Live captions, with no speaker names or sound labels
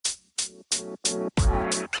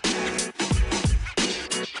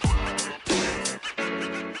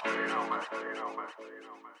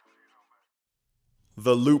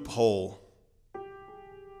The loophole.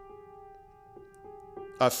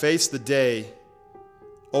 I face the day,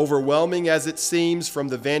 overwhelming as it seems from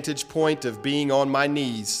the vantage point of being on my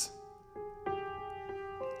knees,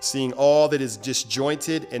 seeing all that is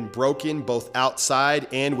disjointed and broken both outside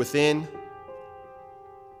and within.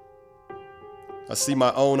 I see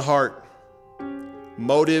my own heart,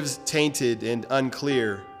 motives tainted and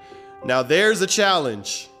unclear. Now there's a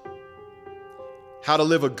challenge. How to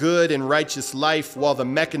live a good and righteous life while the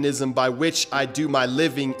mechanism by which I do my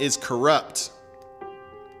living is corrupt.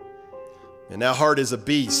 And that heart is a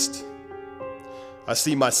beast. I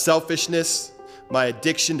see my selfishness, my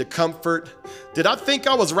addiction to comfort. Did I think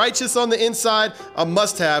I was righteous on the inside? I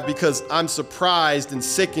must have, because I'm surprised and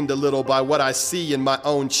sickened a little by what I see in my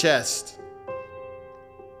own chest.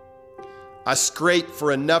 I scrape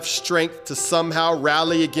for enough strength to somehow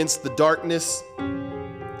rally against the darkness.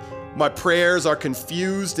 My prayers are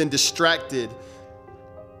confused and distracted.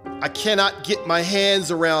 I cannot get my hands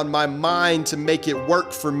around my mind to make it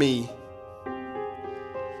work for me.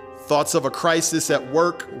 Thoughts of a crisis at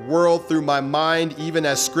work whirl through my mind even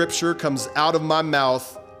as scripture comes out of my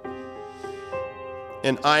mouth.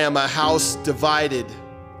 And I am a house divided,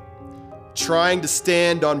 trying to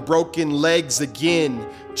stand on broken legs again,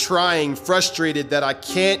 trying, frustrated that I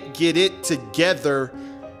can't get it together.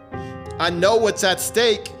 I know what's at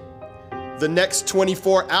stake. The next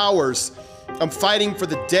 24 hours, I'm fighting for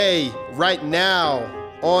the day right now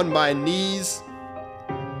on my knees.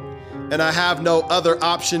 And I have no other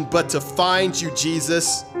option but to find you,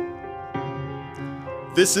 Jesus.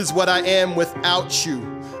 This is what I am without you.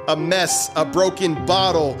 A mess, a broken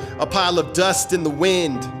bottle, a pile of dust in the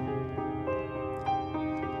wind.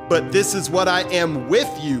 But this is what I am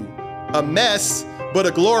with you. A mess, but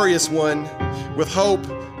a glorious one, with hope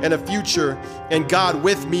and a future, and God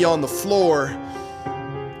with me on the floor.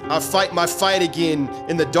 I fight my fight again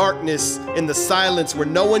in the darkness, in the silence where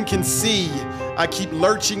no one can see. I keep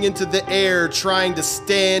lurching into the air, trying to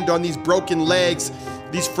stand on these broken legs,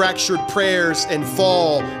 these fractured prayers, and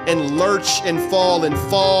fall, and lurch, and fall, and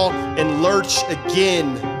fall, and lurch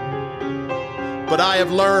again. But I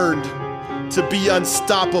have learned to be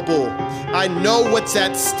unstoppable. I know what's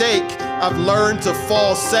at stake. I've learned to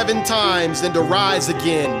fall 7 times and to rise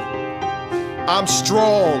again. I'm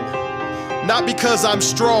strong, not because I'm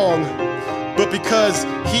strong, but because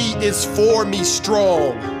He is for me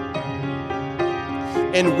strong.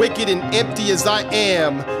 And wicked and empty as I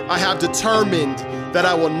am, I have determined that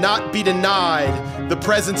I will not be denied the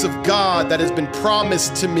presence of God that has been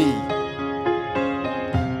promised to me.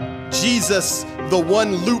 Jesus, the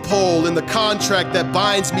one loophole in the contract that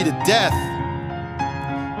binds me to death.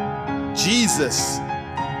 Jesus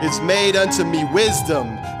is made unto me wisdom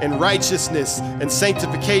and righteousness and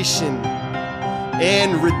sanctification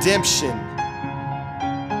and redemption.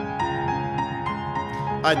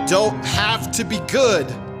 I don't have to be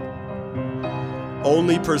good,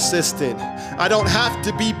 only persistent. I don't have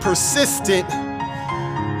to be persistent,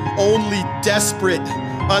 only desperate,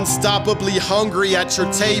 unstoppably hungry at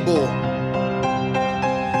your table.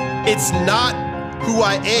 It's not who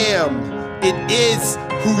I am, it is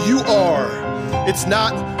who you are. It's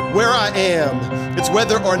not where I am, it's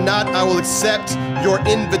whether or not I will accept your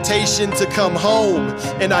invitation to come home.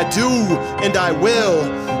 And I do, and I will.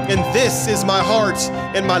 And this is my heart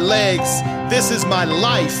and my legs. This is my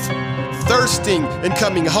life, thirsting and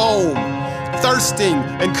coming home, thirsting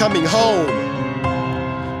and coming home.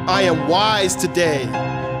 I am wise today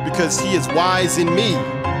because He is wise in me.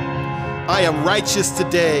 I am righteous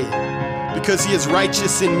today because He is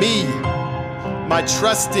righteous in me. My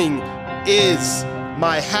trusting is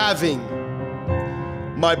my having.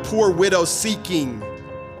 My poor widow seeking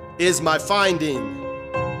is my finding.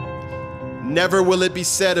 Never will it be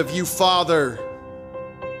said of you, Father,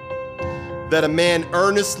 that a man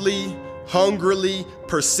earnestly, hungrily,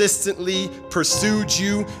 persistently pursued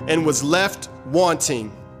you and was left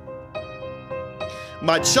wanting.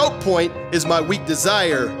 My choke point is my weak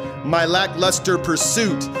desire, my lackluster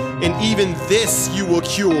pursuit, and even this you will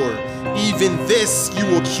cure. Even this you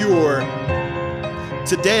will cure.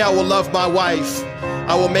 Today I will love my wife.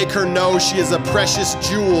 I will make her know she is a precious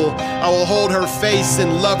jewel. I will hold her face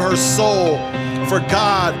and love her soul. For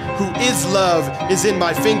God, who is love, is in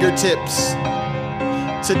my fingertips.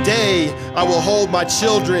 Today I will hold my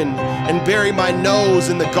children and bury my nose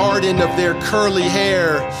in the garden of their curly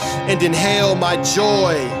hair and inhale my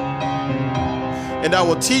joy. And I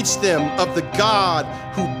will teach them of the God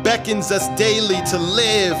who beckons us daily to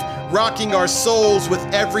live rocking our souls with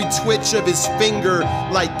every twitch of his finger,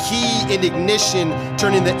 like key in ignition,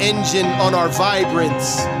 turning the engine on our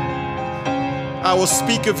vibrance. I will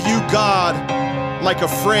speak of you, God, like a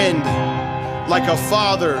friend, like a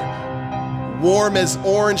father, warm as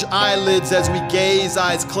orange eyelids as we gaze,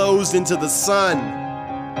 eyes closed, into the sun.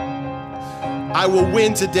 I will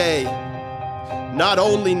win today, not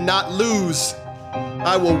only not lose,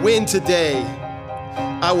 I will win today.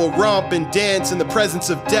 I will romp and dance in the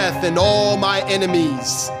presence of death and all my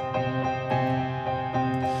enemies.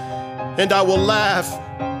 And I will laugh,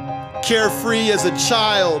 carefree as a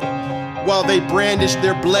child, while they brandish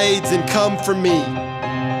their blades and come for me.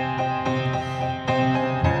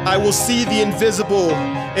 I will see the invisible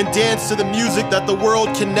and dance to the music that the world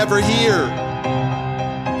can never hear.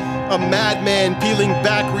 A madman peeling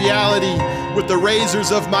back reality with the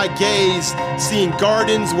razors of my gaze, seeing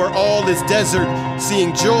gardens where all is desert,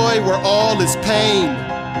 seeing joy where all is pain.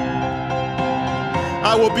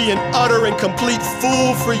 I will be an utter and complete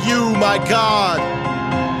fool for you, my God.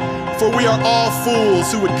 For we are all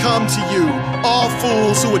fools who would come to you, all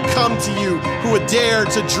fools who would come to you, who would dare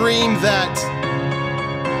to dream that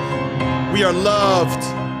we are loved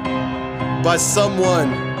by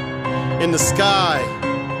someone in the sky.